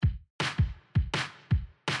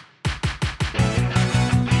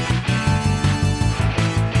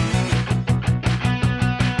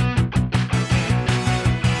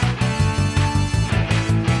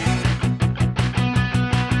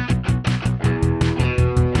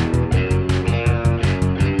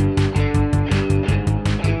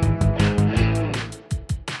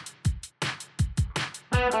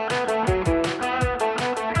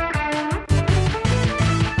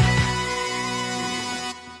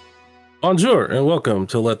Bonjour and welcome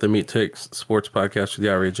to Let the Meat Takes Sports Podcast with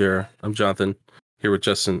the Outrage Era. I'm Jonathan, here with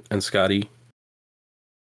Justin and Scotty.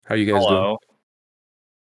 How you guys doing?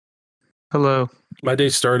 Hello. My day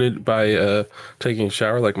started by taking a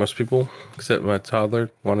shower like most people, except my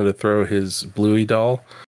toddler wanted to throw his Bluey doll,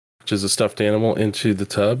 which is a stuffed animal, into the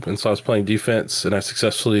tub. And so I was playing defense and I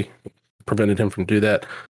successfully prevented him from doing that.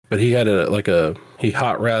 But he had he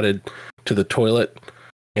hot routed to the toilet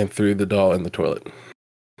and threw the doll in the toilet.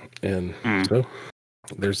 And so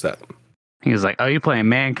there's that. He was like, "Oh, you playing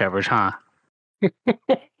man coverage, huh?"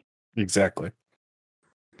 Exactly.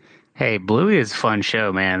 Hey, Bluey is a fun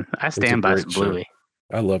show, man. I stand by some Bluey.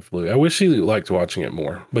 I love Bluey. I wish he liked watching it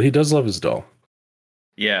more, but he does love his doll.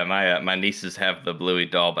 Yeah, my nieces have the Bluey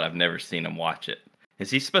doll, but I've never seen him watch it.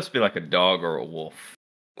 Is he supposed to be like a dog or a wolf?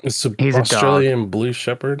 It's He's Australian Blue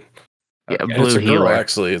Shepherd. Yeah, okay. Blue It's a Healer. girl,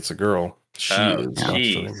 actually. It's a girl.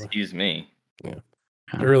 Excuse me. Yeah.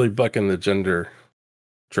 They're really bucking the gender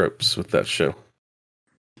tropes with that show.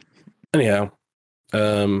 Anyhow,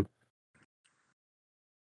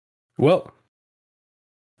 well,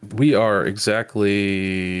 we are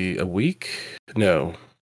exactly a week. No,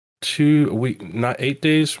 2 weeks, not 8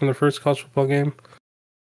 days from the first college football game.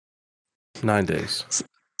 9 days.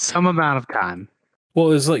 Some amount of time.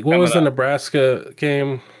 Well, it's like, what was the Nebraska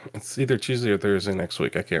game? It's either Tuesday or Thursday next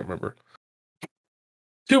week. I can't remember.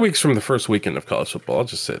 2 weeks from the first weekend of college football. I'll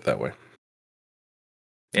just say it that way.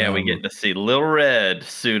 Yeah, we get to see Lil Red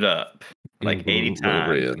suit up like 80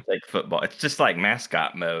 times. Like football. It's just like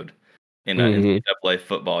mascot mode in NCAA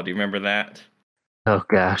football. Do you remember that? Oh,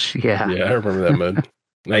 gosh. Yeah. Yeah, I remember that mode.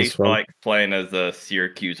 I used to like playing as the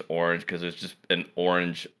Syracuse Orange because it's just an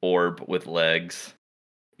orange orb with legs.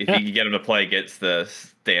 If you could get him to play against the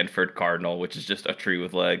Stanford Cardinal, which is just a tree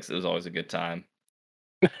with legs, it was always a good time.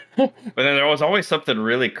 But then there was always something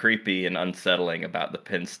really creepy and unsettling about the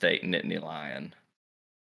Penn State Nittany Lion.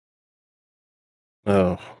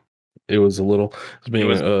 Oh, it was weirdly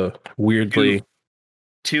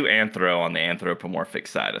too anthro on the anthropomorphic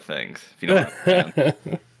side of things. If you know what I'm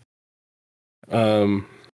saying.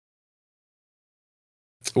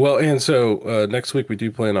 Well, and so next week we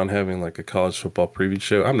do plan on having like a college football preview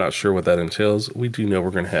show. I'm not sure what that entails. We do know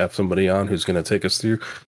we're going to have somebody on who's going to take us through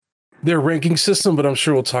their ranking system, but I'm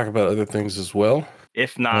sure we'll talk about other things as well.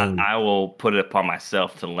 If not, I will put it upon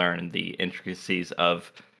myself to learn the intricacies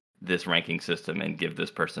of this ranking system and give this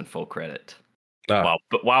person full credit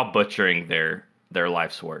while butchering their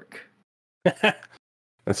life's work. That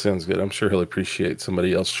sounds good. I'm sure he'll appreciate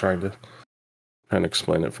somebody else trying to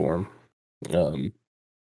explain it for him.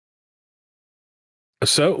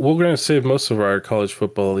 So we're going to save most of our college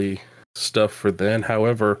football-y stuff for then.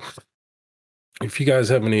 However, if you guys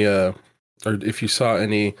have any, or if you saw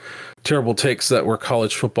any terrible takes that were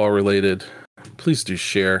college football related, please do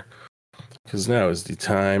share, because now is the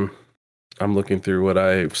time. I'm looking through what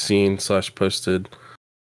I've seen / posted.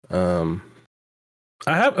 I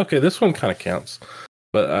have, okay, this one kind of counts,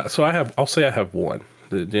 but so I'll say I have one.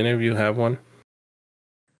 Did any of you have one?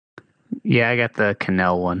 Yeah, I got the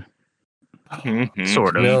Cannell one.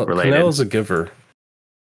 Sort of related. Cannell's a giver.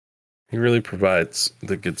 He really provides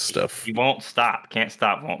the good stuff. He won't stop. Can't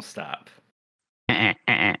stop, won't stop.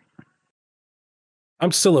 I'm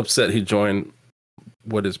still upset he joined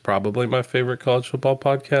what is probably my favorite college football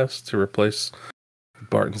podcast to replace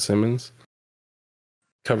Barton Simmons.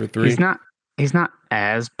 Cover 3. He's not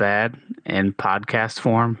as bad in podcast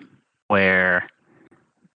form where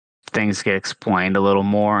things get explained a little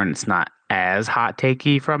more and it's not as hot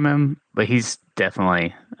takey from him, but he's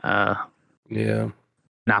definitely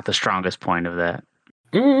not the strongest point of that.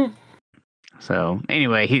 So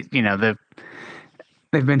anyway,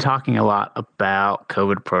 they've been talking a lot about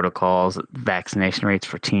COVID protocols, vaccination rates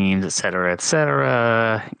for teams, et cetera, et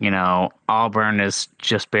cetera. Auburn has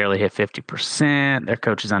just barely hit 50%. Their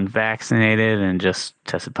coach is unvaccinated and just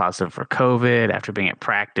tested positive for COVID after being at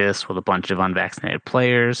practice with a bunch of unvaccinated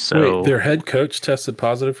players. So wait, their head coach tested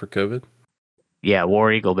positive for COVID? Yeah, War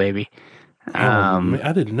Eagle, baby.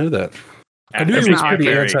 I didn't know that. I knew he was pretty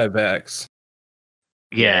anti-vax.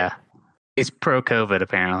 Yeah. He's pro-COVID,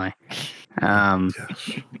 apparently.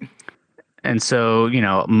 And so,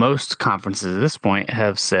 most conferences at this point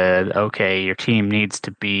have said, okay, your team needs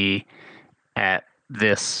to be at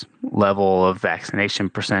this level of vaccination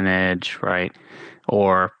percentage, right?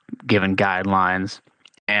 Or given guidelines.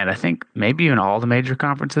 And I think maybe even all the major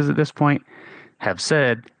conferences at this point have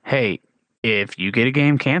said, hey, if you get a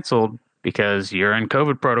game canceled because you're in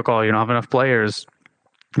COVID protocol, you don't have enough players,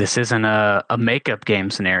 this isn't a makeup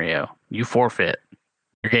game scenario. You forfeit.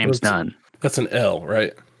 Your game's done. That's an L,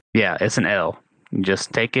 right? Yeah, it's an L. You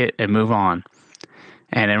just take it and move on.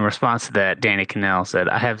 And in response to that, Danny Cannell said,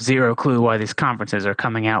 I have zero clue why these conferences are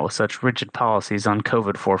coming out with such rigid policies on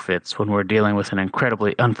COVID forfeits when we're dealing with an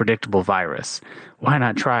incredibly unpredictable virus. Why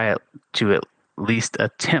not try to at least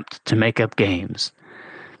attempt to make up games?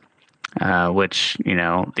 Which,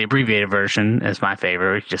 the abbreviated version is my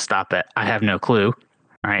favorite. Just stop at, I have no clue.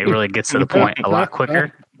 All right, it really gets to the point a lot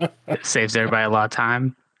quicker. It saves everybody a lot of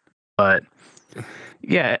time. But,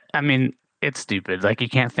 yeah, I mean, it's stupid. Like, you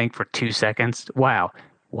can't think for 2 seconds, wow,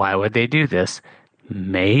 why would they do this?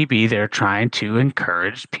 Maybe they're trying to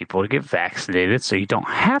encourage people to get vaccinated so you don't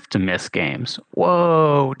have to miss games.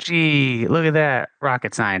 Whoa, gee, look at that.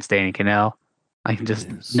 Rocket science, Danny Cannell. Like,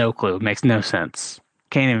 just no clue. Makes no sense.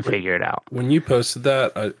 Can't even figure it out. When you posted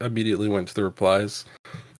that, I immediately went to the replies.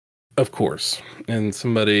 Of course. And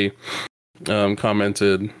somebody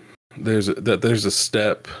commented that there's a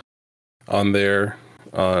step on there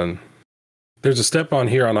there's a step on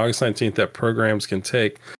here on August 19th that programs can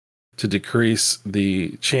take to decrease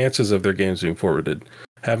the chances of their games being forwarded.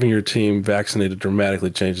 Having your team vaccinated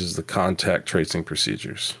dramatically changes the contact tracing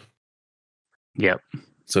procedures. Yep.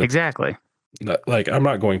 So exactly. Like, I'm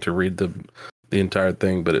not going to read the entire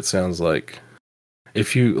thing, but it sounds like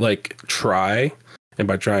if you try, and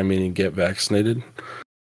by trying meaning get vaccinated,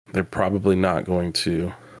 they're probably not going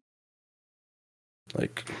to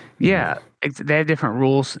Yeah, they have different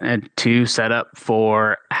rules to set up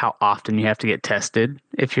for how often you have to get tested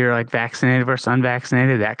if you're vaccinated versus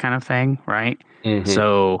unvaccinated, that kind of thing, right? Mm-hmm.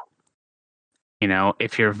 So,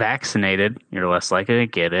 if you're vaccinated, you're less likely to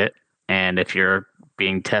get it. And if you're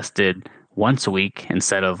being tested once a week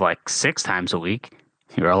instead of 6 times a week,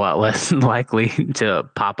 you're a lot less likely to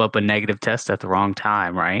pop up a negative test at the wrong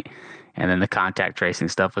time, right? And then the contact tracing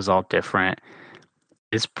stuff is all different.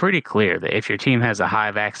 It's pretty clear that if your team has a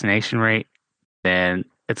high vaccination rate, then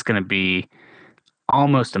it's going to be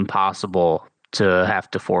almost impossible to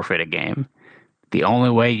have to forfeit a game. The only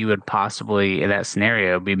way you would possibly, in that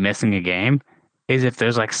scenario, be missing a game is if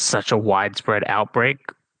there's such a widespread outbreak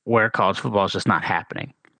where college football is just not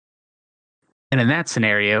happening. And in that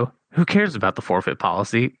scenario, who cares about the forfeit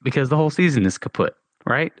policy because the whole season is kaput,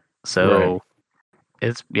 right? So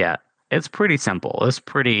It's pretty simple.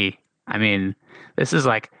 This is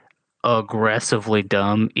aggressively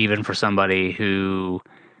dumb even for somebody who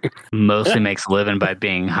mostly makes a living by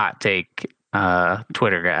being hot take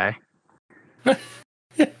Twitter guy.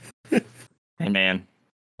 Hey man.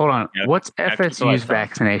 Hold on. Yep. What's FSU's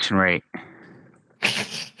vaccination rate?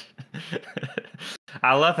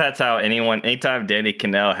 I love that's how anytime Danny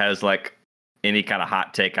Cannell has any kind of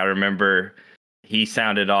hot take, I remember he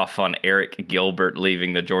sounded off on Eric Gilbert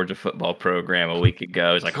leaving the Georgia football program a week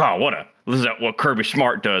ago. He's like, this is what Kirby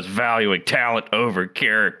Smart does, valuing talent over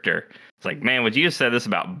character. It's like, man, would you have said this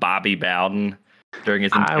about Bobby Bowden during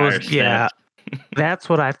his entire stint? Yeah, that's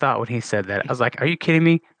what I thought when he said that. I was like, are you kidding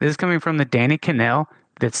me? This is coming from the Danny Cannell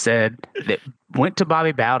that went to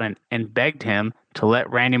Bobby Bowden and begged him to let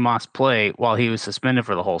Randy Moss play while he was suspended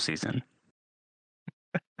for the whole season.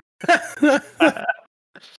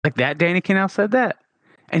 That Danny Cannell said that.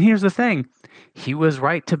 And here's the thing. He was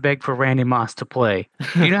right to beg for Randy Moss to play.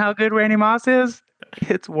 You know how good Randy Moss is?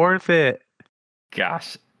 It's worth it.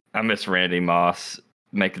 Gosh, I miss Randy Moss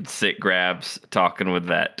making sick grabs, talking with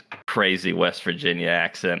that crazy West Virginia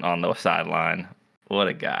accent on the sideline. What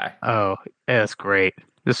a guy. Oh, that's great.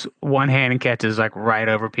 Just one hand and catches right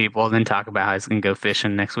over people and then talk about how he's going to go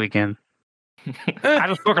fishing next weekend. I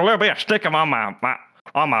just took a little bit of stickum on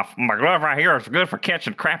my glove right here. It's good for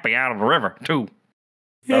catching crappie out of the river, too.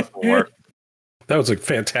 That's the worst. That was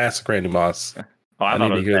fantastic, Randy Moss. Oh, I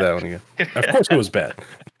need to hear that one again. Of course it was bad.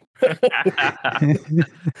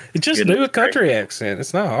 He just knew a country accent.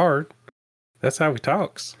 It's not hard. That's how he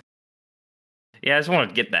talks. Yeah, I just want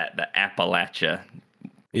to get the Appalachia.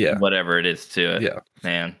 Yeah. Whatever it is to it. Yeah.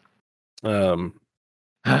 Man.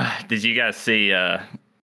 Did you guys see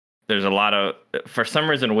there's a lot of, for some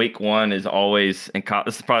reason, week one is always,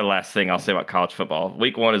 this is probably the last thing I'll say about college football.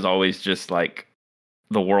 Week one is always just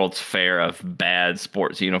the World's Fair of bad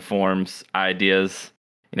sports uniforms ideas.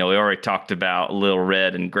 We already talked about Lil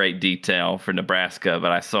Red in great detail for Nebraska,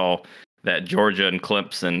 but I saw that Georgia and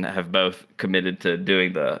Clemson have both committed to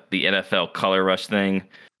doing the NFL color rush thing.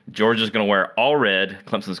 Georgia's going to wear all red.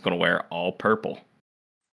 Clemson's going to wear all purple.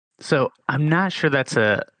 So I'm not sure that's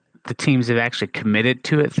the teams have actually committed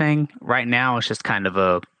to it thing. Right now, it's just kind of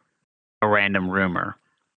a random rumor.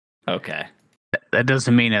 Okay. That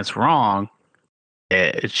doesn't mean it's wrong.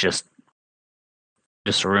 It's just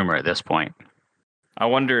a rumor at this point. I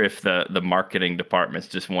wonder if the marketing departments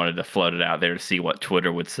just wanted to float it out there to see what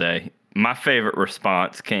Twitter would say. My favorite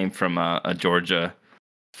response came from a Georgia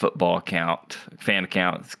football account, fan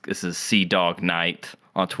account. This is Sea Dog Knight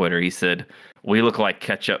on Twitter. He said, "We look like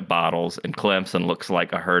ketchup bottles, and Clemson looks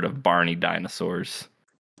like a herd of Barney dinosaurs."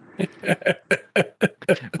 with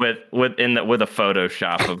a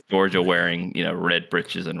Photoshop of Georgia wearing, red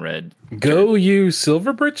breeches and red. Go you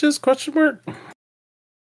silver breeches? Question mark.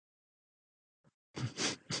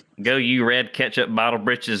 Go you red ketchup bottle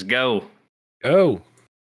breeches. Go. Oh,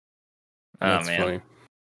 That's man. Funny.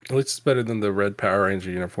 At least it's better than the red Power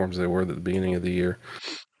Ranger uniforms they wore at the beginning of the year.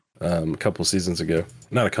 A couple seasons ago.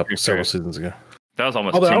 Not a couple, several seasons ago. That was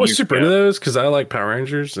almost. Although I was super into those because I like Power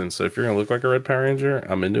Rangers, and so if you're gonna look like a red Power Ranger,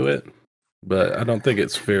 I'm into it. But I don't think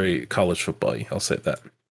it's very college football-y. I'll say that.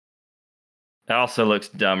 It also looks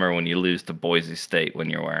dumber when you lose to Boise State when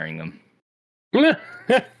you're wearing them.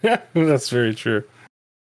 That's very true.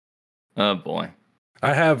 Oh boy.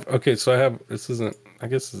 This isn't, I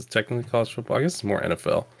guess it's technically college football. I guess it's more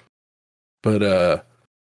NFL. But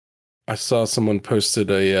I saw someone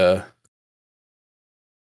posted a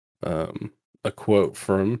quote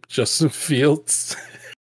from Justin Fields.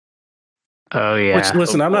 Oh yeah. Which,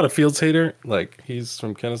 listen, I'm not a Fields hater. Like, he's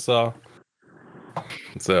from Kennesaw,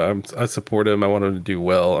 so I support him. I want him to do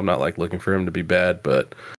well. I'm not like looking for him to be bad,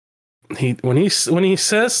 but when he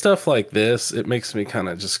says stuff like this, it makes me kind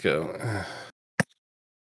of just go.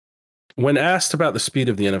 When asked about the speed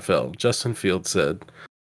of the NFL, Justin Fields said,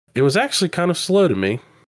 "It was actually kind of slow to me."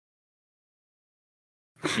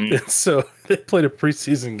 And so they played a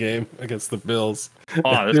preseason game against the Bills.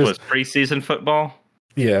 Oh, this was preseason football?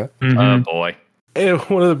 Yeah. Mm-hmm. Oh, boy. And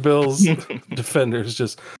one of the Bills defenders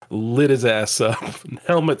just lit his ass up.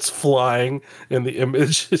 Helmets flying in the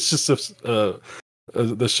image. It's just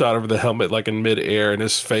the shot of the helmet like in midair and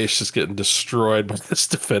his face just getting destroyed by this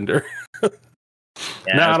defender.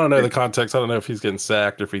 Now, I don't know the context. I don't know if he's getting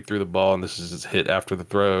sacked or if he threw the ball and this is just hit after the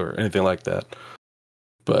throw or anything like that.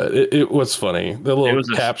 But it was funny. The little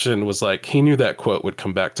caption was like, he knew that quote would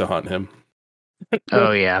come back to haunt him.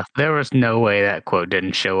 Oh, yeah. There was no way that quote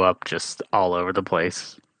didn't show up just all over the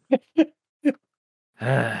place.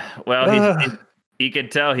 Well, you can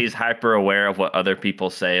tell he's hyper aware of what other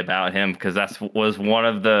people say about him because that was one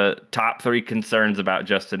of the top 3 concerns about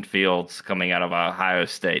Justin Fields coming out of Ohio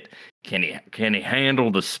State. Can he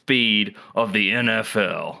handle the speed of the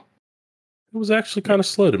NFL? It was actually kind of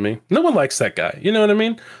slow to me. No one likes that guy. You know what I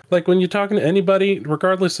mean? Like when you're talking to anybody,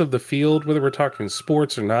 regardless of the field, whether we're talking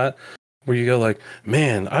sports or not, where you go like,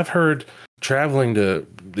 man, I've heard traveling to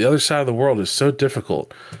the other side of the world is so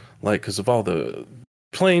difficult. Like, because of all the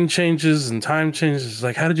plane changes and time changes.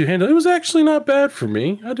 Like, how did you handle it? It was actually not bad for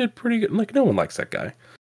me. I did pretty good. Like, no one likes that guy.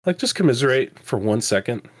 Like, just commiserate for 1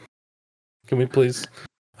 second. Can we please?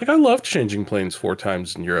 Like, I loved changing planes 4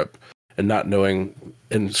 times in Europe and not knowing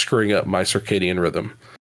and screwing up my circadian rhythm.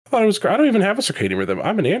 I thought it was great. I don't even have a circadian rhythm.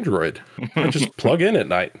 I'm an Android. I just plug in at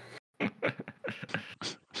night.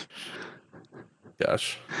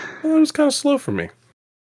 Gosh. Well, it was kind of slow for me.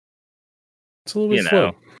 It's a little bit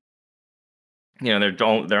slow.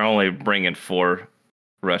 They're only bringing 4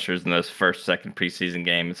 rushers in those second preseason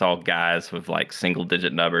game. It's all guys with like single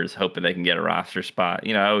digit numbers, hoping they can get a roster spot.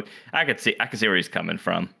 I could see where he's coming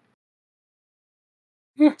from.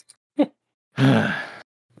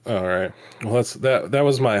 All right. Well, that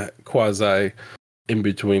was my quasi in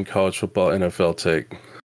between college football NFL take.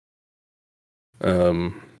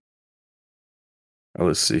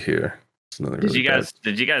 Let's see here. Did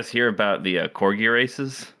you guys hear about the corgi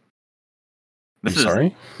races?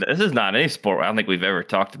 Sorry? This is not any sport I don't think we've ever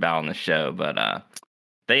talked about on the show, but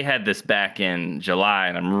they had this back in July,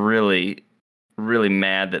 and I'm really, really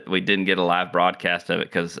mad that we didn't get a live broadcast of it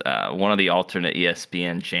because one of the alternate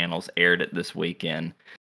ESPN channels aired it this weekend,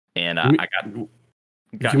 and I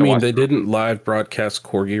got. You mean they didn't live broadcast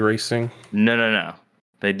corgi racing? No.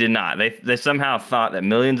 They did not. They somehow thought that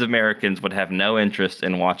millions of Americans would have no interest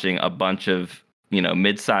in watching a bunch of,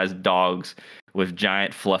 mid-sized dogs with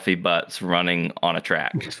giant fluffy butts running on a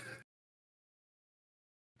track.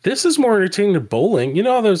 This is more entertaining than bowling. You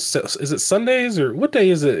know all those, is it Sundays or what day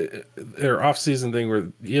is it? Their off-season thing where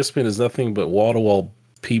ESPN is nothing but wall-to-wall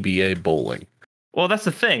PBA bowling. Well, that's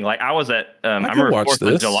the thing. Like I was at, I remember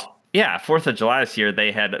 4th of July. Yeah, 4th of July this year,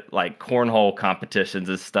 they had like cornhole competitions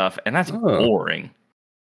and stuff, and that's boring.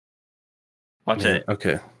 Watch it.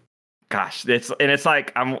 Okay. Gosh, it's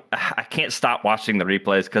like I can't stop watching the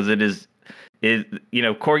replays because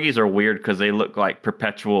corgis are weird because they look like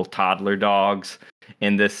perpetual toddler dogs,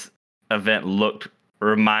 and this event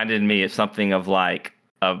reminded me of something of like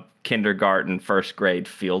a kindergarten, first grade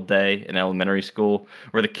field day in elementary school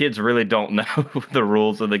where the kids really don't know the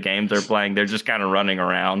rules of the games they're playing. They're just kind of running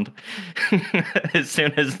around. As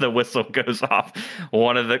soon as the whistle goes off,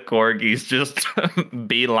 one of the corgis just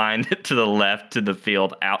beelined it to the left to the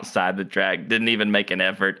field outside the track. Didn't even make an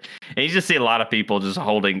effort. And you just see a lot of people just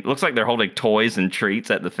looks like they're holding toys and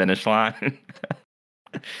treats at the finish line.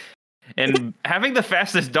 And having the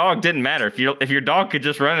fastest dog didn't matter. If your dog could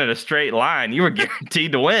just run in a straight line, you were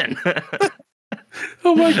guaranteed to win.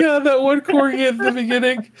 Oh my god, that one corgi at the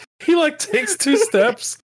beginning, he like takes 2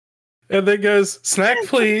 steps and then goes, "Snack,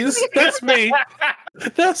 please." That's me.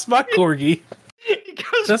 That's my corgi.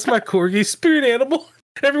 That's my corgi, spirit animal.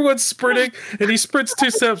 Everyone's sprinting, and he sprints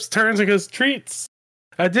 2 steps, turns, and goes, "Treats.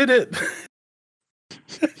 I did it."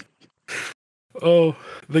 Oh,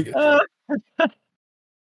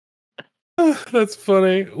 that's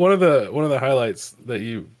funny. One of the highlights that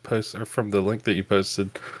you post are from the link that you posted.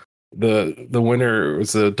 The winner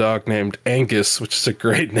was a dog named Angus, which is a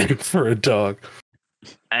great name for a dog.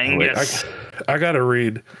 Angus. Wait, I gotta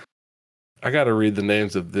read the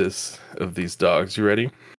names of these dogs. You ready?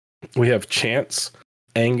 We have Chance,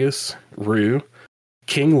 Angus, Rue,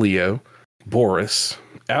 King Leo, Boris,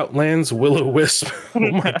 Outlands, Willow Wisp. Oh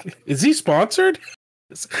my! Is he sponsored?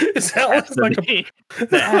 Is that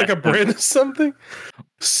like a brand of something?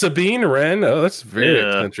 Sabine Wren. Oh, that's very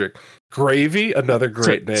eccentric. Gravy, another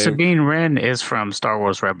great name. Sabine Wren is from Star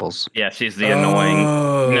Wars Rebels. Yeah, she's the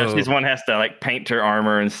annoying. She's one has to like paint her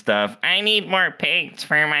armor and stuff. I need more paints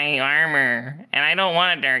for my armor, and I don't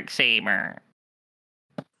want a Darksaber.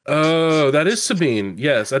 Oh, that is Sabine.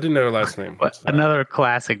 Yes, I didn't know her last name. Another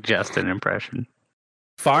classic Justin impression.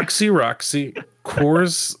 Foxy Roxy,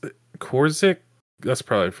 Korzik. That's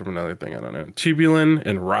probably from another thing. I don't know. Tubulin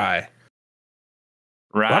and Rye.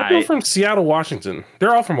 Right. A lot of people from Seattle, Washington.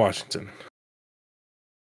 They're all from Washington.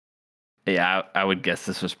 Yeah, I would guess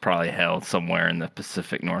this was probably held somewhere in the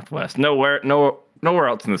Pacific Northwest. Nowhere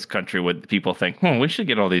else in this country would people think, we should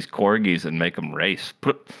get all these corgis and make them race.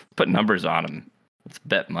 Put numbers on them. Let's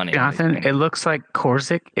bet money. Jonathan, it looks like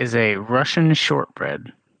Korzik is a Russian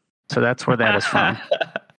shortbread. So that's where that is from.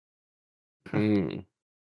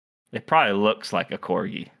 It probably looks like a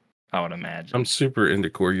corgi, I would imagine. I'm super into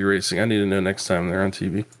corgi racing. I need to know next time they're on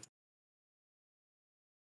TV.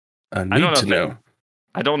 I need to know.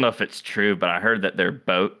 I don't know if it's true, but I heard that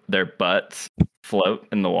their butts float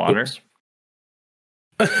in the water.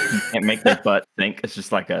 You can't make their butt sink. It's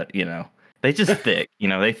just like they just thick.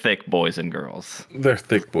 They thick boys and girls. They're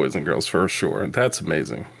thick boys and girls for sure. That's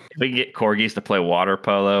amazing. If we can get corgis to play water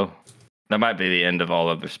polo, that might be the end of all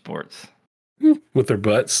other sports. With their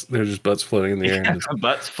butts, they're just butts floating in the air. And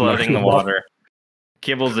butts floating in the water.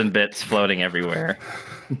 Kibbles and bits floating everywhere.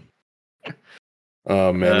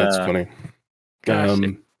 Oh man, that's funny. Gosh,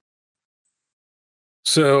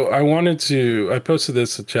 so I posted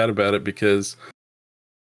this to chat about it because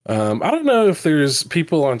I don't know if there's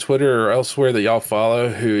people on Twitter or elsewhere that y'all follow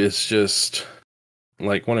who is just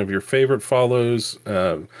like one of your favorite follows,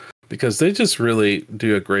 because they just really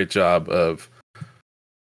do a great job of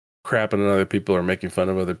crapping on other people or making fun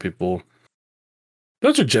of other people.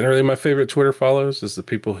 Those are generally my favorite Twitter follows, is the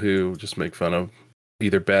people who just make fun of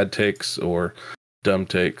either bad takes or dumb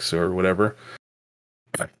takes or whatever.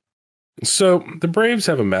 So the Braves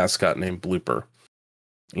have a mascot named Blooper,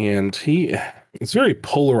 and it's a very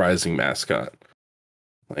polarizing mascot.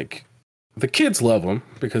 Like, the kids love him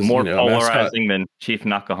because more polarizing than Chief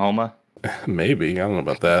Nakahoma. Maybe, I don't know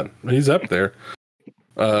about that. He's up there.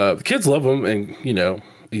 The kids love him, and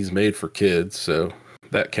he's made for kids, so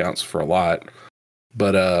that counts for a lot.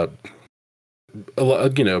 But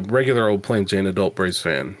regular old plain Jane adult Braves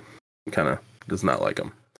fan kind of does not like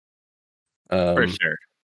him. For sure.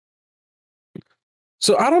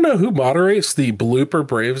 So I don't know who moderates the Blooper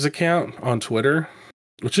Braves account on Twitter,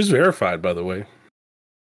 which is verified, by the way.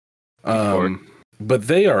 But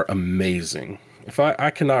they are amazing. I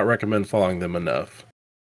cannot recommend following them enough,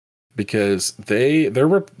 because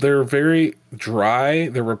they're very dry.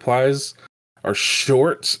 Their replies are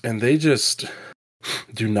short, and they just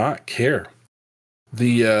do not care.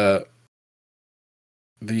 The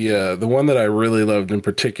one that I really loved in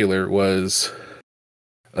particular was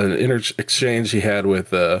an exchange he had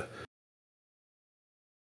with a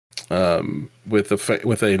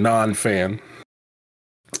non-fan.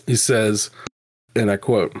 He says, and I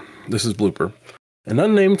quote, this is Blooper: "An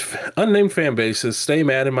unnamed fan bases stay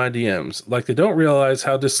mad in my DMs, like they don't realize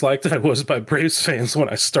how disliked I was by Braves fans when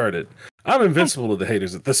I started. I'm invincible to the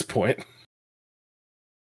haters at this point."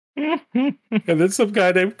 And then some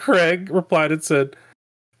guy named Craig replied and said,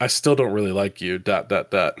 I still don't really like you, ... And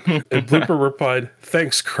Blooper replied,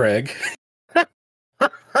 thanks, Craig.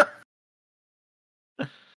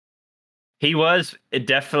 He was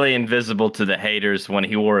definitely invisible to the haters when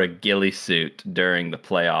he wore a ghillie suit during the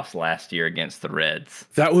playoffs last year against the Reds.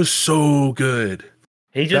 That was so good.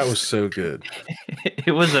 That was so good.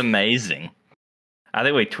 It was amazing. I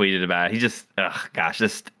think we tweeted about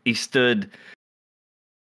it. He stood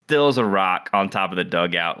still as a rock on top of the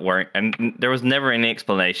dugout and there was never any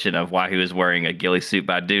explanation of why he was wearing a ghillie suit,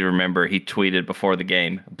 but I do remember he tweeted before the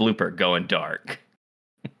game, Blooper going dark.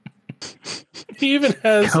 He even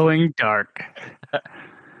has going dark.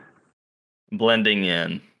 Blending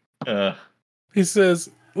in. He says,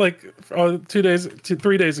 like 3 days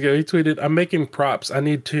ago, he tweeted, I'm making props. I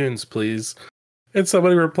need tunes, please. And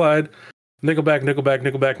somebody replied, Nickelback, Nickelback,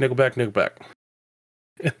 Nickelback, Nickelback, Nickelback.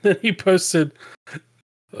 And then he posted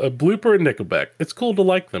a Blooper and Nickelback. It's cool to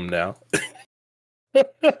like them now.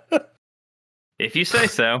 If you say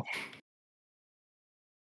so.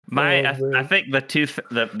 I think the things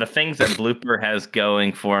that Blooper has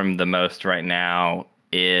going for him the most right now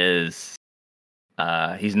is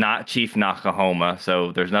he's not Chief Nakahoma,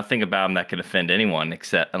 so there's nothing about him that could offend anyone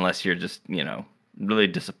except unless you're just, really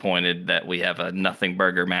disappointed that we have a Nothing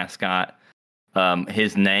Burger mascot.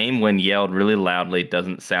 His name, when yelled really loudly,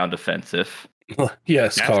 doesn't sound offensive.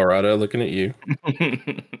 Yes, Colorado, looking at you.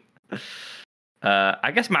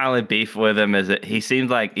 I guess my only beef with him is that he seems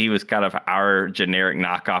like he was kind of our generic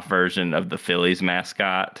knockoff version of the Phillies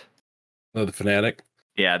mascot. Oh, the Fanatic?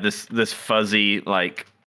 Yeah, this fuzzy, like...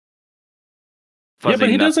 Yeah, but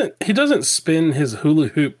he doesn't spin his hula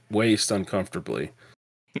hoop waist uncomfortably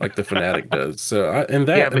like the Fanatic does. So he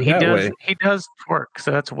does twerk,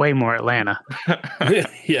 so that's way more Atlanta.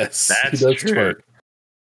 Yes, that's he does true. twerk.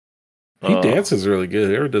 He dances really good.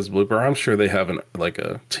 Whoever does Blooper, I'm sure they have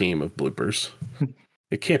a team of bloopers.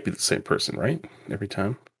 It can't be the same person, right? Every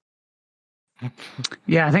time.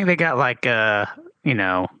 Yeah, I think they got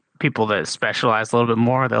people that specialize a little bit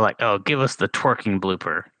more. They're like, oh, give us the twerking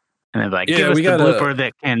blooper. And they're like, give us the blooper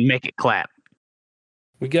that can make it clap.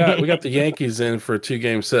 We got the Yankees in for a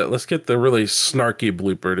 2-game set. Let's get the really snarky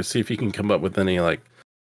blooper to see if he can come up with any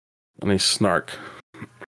snark.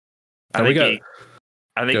 I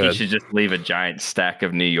think you should just leave a giant stack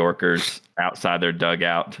of New Yorkers outside their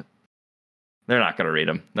dugout. They're not going to read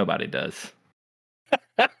them. Nobody does.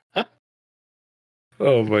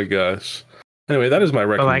 Oh my gosh. Anyway, that is my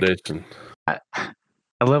recommendation. I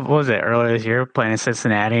love, what was it, earlier this year, playing in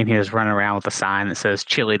Cincinnati, and he was running around with a sign that says,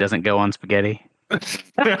 chili doesn't go on spaghetti. I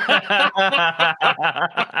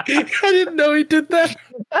didn't know he did that.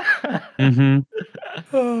 Mm-hmm.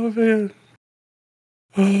 Oh man,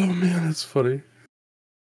 that's funny.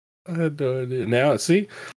 I had no idea. Now, see,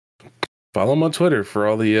 follow him on Twitter for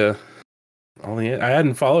all the. I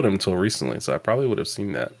hadn't followed him until recently, so I probably would have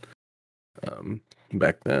seen that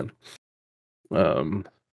back then. I'm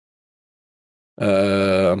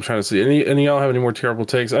trying to see any of y'all have any more terrible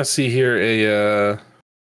takes. I see here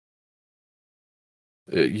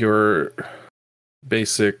your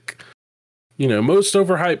basic, most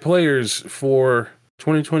overhyped players for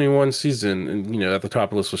 2021 season, and at the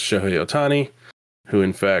top of the list was Shohei Ohtani, who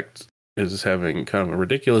in fact is having kind of a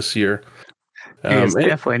ridiculous year. It's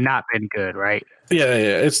definitely not been good, right? Yeah,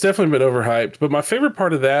 it's definitely been overhyped. But my favorite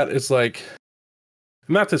part of that is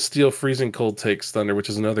not to steal Freezing Cold Takes Thunder, which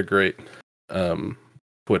is another great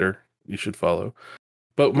Twitter you should follow.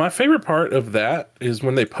 But my favorite part of that is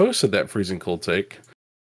when they posted that Freezing Cold Take,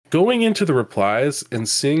 going into the replies and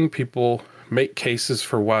seeing people make cases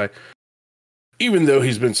for why, even though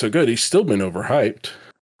he's been so good, he's still been overhyped.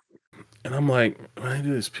 And I'm like, why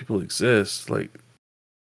do these people exist? Like,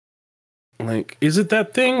 is it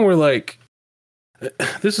that thing where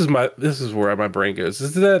this is where my brain goes.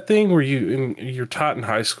 Is it that thing where you're taught in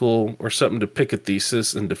high school or something to pick a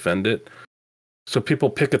thesis and defend it? So people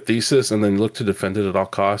pick a thesis and then look to defend it at all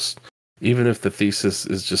costs, even if the thesis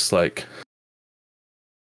is just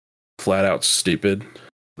flat out stupid.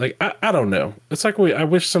 I don't know. It's like I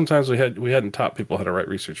wish sometimes we hadn't taught people how to write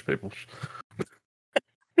research papers.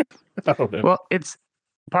 I don't know. Well, it's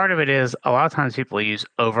part of it is a lot of times people use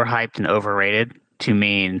overhyped and overrated to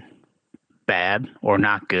mean bad or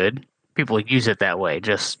not good. People use it that way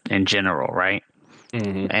just in general, right?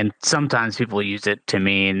 Mm-hmm. And sometimes people use it to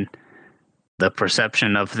mean the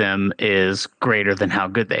perception of them is greater than how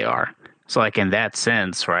good they are. So in that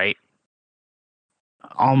sense, right?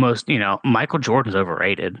 Almost, Michael Jordan's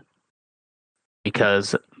overrated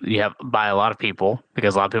because by a lot of people,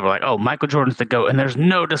 because a lot of people are like, oh, Michael Jordan's the GOAT, and there's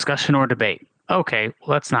no discussion or debate. Okay,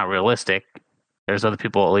 well, that's not realistic. There's other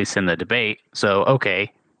people at least in the debate. So,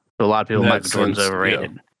 okay. So a lot of people, Michael Jordan's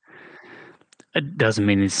overrated. it doesn't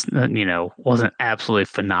mean he's wasn't absolutely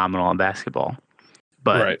phenomenal in basketball.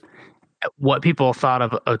 But Right. what people thought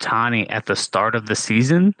of Ohtani at the start of the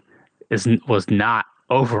season was not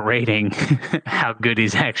overrating how good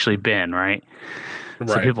he's actually been, right?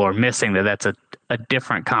 So Right. people are missing that. That's a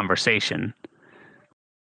different conversation.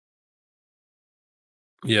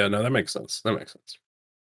 Yeah, no, that makes sense. That makes sense.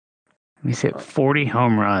 He's hit 40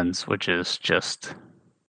 home runs, which is just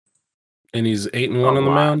And he's 8-1 on the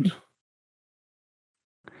lot. mound.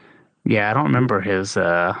 Yeah, I don't remember his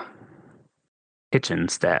pitching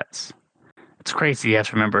stats. It's crazy. You have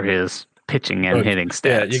to remember his pitching and hitting stats.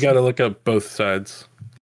 Yeah, you got to look up both sides.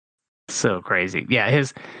 So crazy. Yeah,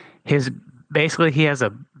 his basically he has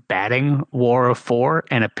a batting WAR of 4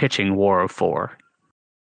 and a pitching WAR of 4.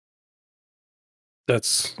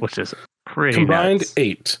 Which is pretty combined nuts.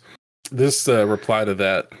 8. This reply to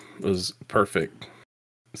that was perfect.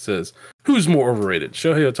 It says, "Who's more overrated,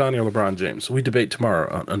 Shohei Ohtani or LeBron James? We debate tomorrow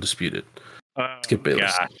on Undisputed." Skip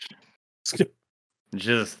Bayless. Gosh. Skip.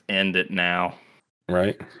 Just end it now.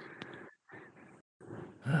 Right.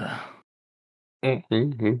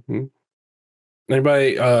 Mm-hmm.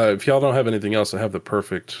 Anybody? If y'all don't have anything else, I have the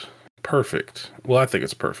perfect. Well, I think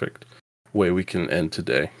it's perfect way we can end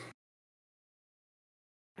today.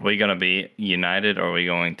 Are we going to be united or are we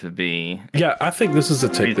going to be... Yeah, I think this is a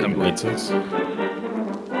take that made sense.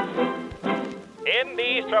 In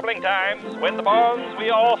these troubling times, when the bonds we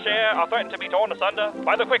all share are threatened to be torn asunder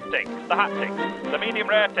by the quick takes, the hot takes, the medium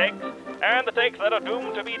rare takes, and the takes that are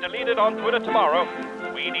doomed to be deleted on Twitter tomorrow,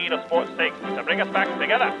 we need a sports take to bring us back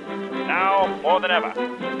together. Now, more than ever,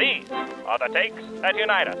 these are the takes that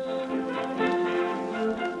unite us.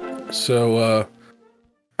 So,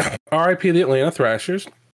 RIP the Atlanta Thrashers.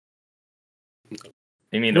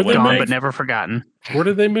 You mean Where the they Gone Winnipeg? but never forgotten. Where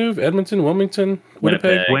did they move? Edmonton, Wilmington,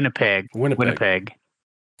 Winnipeg? Winnipeg.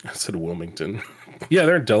 I said Wilmington. Yeah,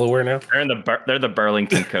 they're in Delaware now. They're the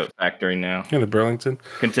Burlington Coat Factory now. Yeah, the Burlington.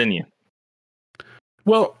 Continue.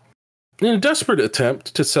 Well, in a desperate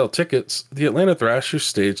attempt to sell tickets, the Atlanta Thrashers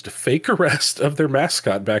staged a fake arrest of their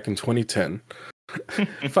mascot back in 2010.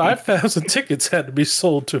 5,000 tickets had to be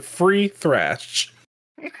sold to Free Thrash.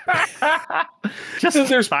 Just And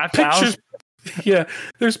there's 5,000? pictures. Yeah,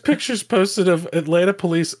 there's pictures posted of Atlanta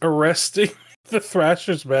police arresting the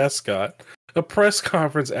Thrashers mascot. A press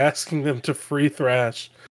conference asking them to free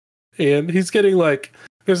Thrash, and he's getting like.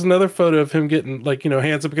 There's another photo of him getting like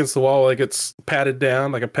hands up against the wall, like it's patted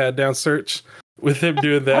down, like a pat down search, with him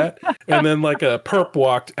doing that, and then like a perp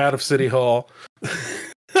walked out of City Hall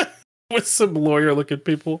with some lawyer looking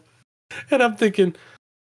people, and I'm thinking,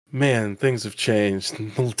 man, things have changed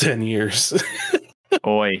in 10 years.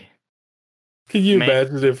 Oi. Can you Man.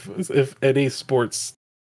 imagine if any sports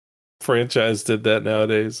franchise did that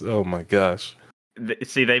nowadays? Oh my gosh.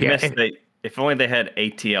 See, they missed. If only they had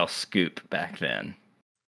ATL Scoop back then.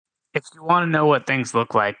 If you want to know what things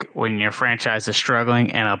look like when your franchise is struggling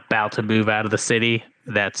and about to move out of the city,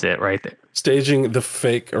 that's it right there. Staging the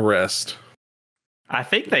fake arrest. I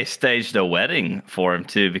think they staged a wedding for him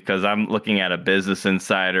too, because I'm looking at a Business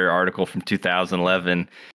Insider article from 2011,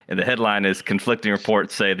 and the headline is "Conflicting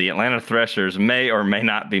reports say the Atlanta Thrashers may or may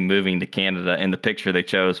not be moving to Canada." And the picture they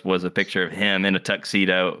chose was a picture of him in a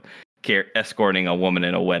tuxedo escorting a woman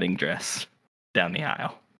in a wedding dress down the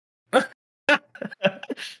aisle.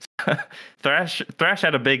 Thrash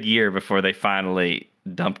had a big year before they finally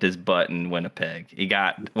dumped his butt in Winnipeg. He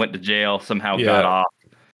went to jail, somehow got off.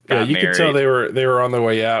 Yeah, you could tell they were on their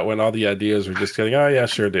way out when all the ideas were just getting, oh yeah,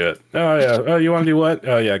 sure, do it. Oh yeah, oh you want to do what?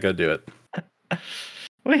 Oh yeah, go do it.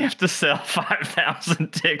 We have to sell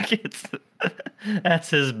 5,000 tickets.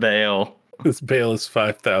 That's his bail. His bail is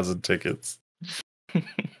 5,000 tickets.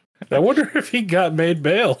 I wonder if he got made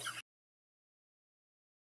bail.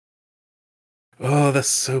 Oh, that's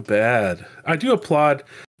so bad. I do applaud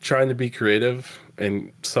trying to be creative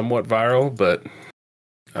and somewhat viral, but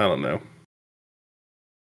I don't know.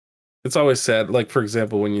 It's always sad. Like, for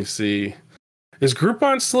example, when you see... Is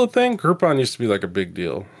Groupon still a thing? Groupon used to be like a big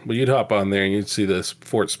deal. But you'd hop on there and you'd see the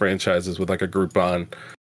sports franchises with like a Groupon.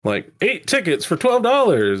 Like, 8 tickets for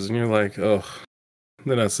 $12. And you're like, oh,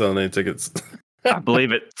 they're not selling any tickets. I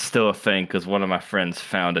believe it's still a thing because one of my friends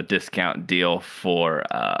found a discount deal for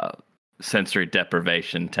sensory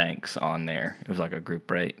deprivation tanks on there. It was like a group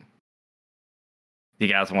rate. You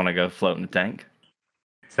guys want to go float in the tank?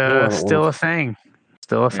 Still a thing.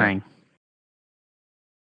 Still a thing.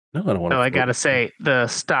 No, I don't want to. So I gotta say, the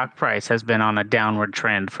stock price has been on a downward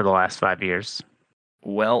trend for the last 5 years.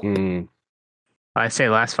 Well, I say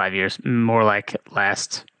last 5 years, more like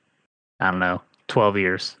last, I don't know, 12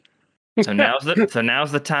 years. So now's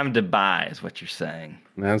the time to buy, is what you're saying.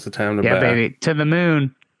 Now's the time to Yeah, buy. baby, to the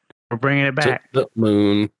moon. We're bringing it To back. the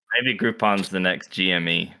moon. Maybe Groupon's the next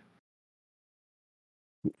GME.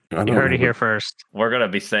 You heard it here first. They're gonna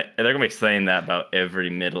be saying that about every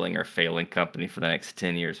middling or failing company for the next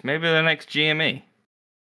 10 years. Maybe the next GME.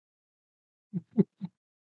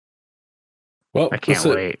 Well, I can't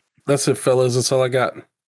wait. That's it, fellas. That's all I got.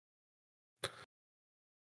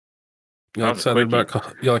 Y'all excited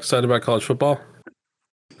about college football?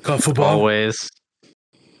 College football. Always.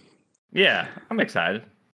 Yeah, I'm excited.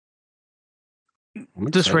 I'm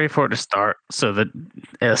Just excited. ready for it to start so that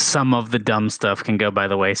some of the dumb stuff can go by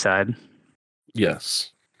the wayside.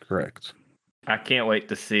 Yes, correct. I can't wait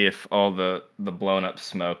to see if all the blown up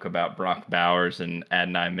smoke about Brock Bowers and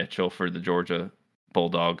Adonai Mitchell for the Georgia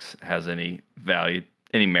Bulldogs has any value,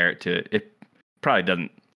 any merit to it. It probably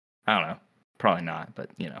doesn't. I don't know. Probably not, but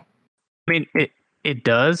you know. I mean, it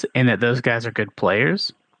does, in that those guys are good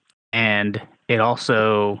players, and it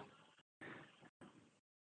also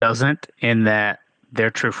doesn't, in that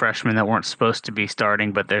they're true freshmen that weren't supposed to be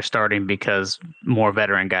starting, but they're starting because more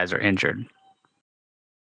veteran guys are injured.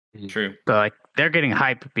 True. So like they're getting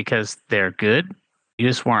hype because they're good. You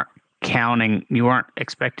just weren't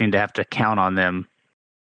expecting to have to count on them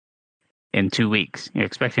in 2 weeks. You're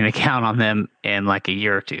expecting to count on them in like a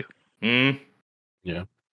year or two. Yeah.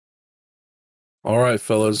 All right,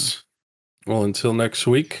 fellas. Well, until next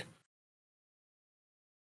week.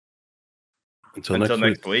 Until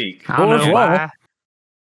next week. I don't Au know revoir. why.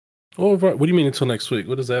 Oh, what do you mean until next week?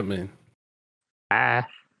 What does that mean?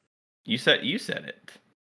 You said it.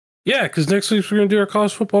 Yeah, because next week we're going to do our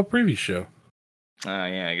college football preview show. Oh,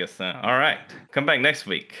 yeah, I guess so. All right. Come back next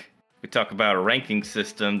week. We talk about a ranking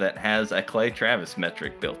system that has a Clay Travis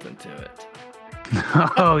metric built into it.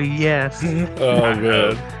 Oh, yes. Oh,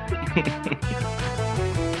 man.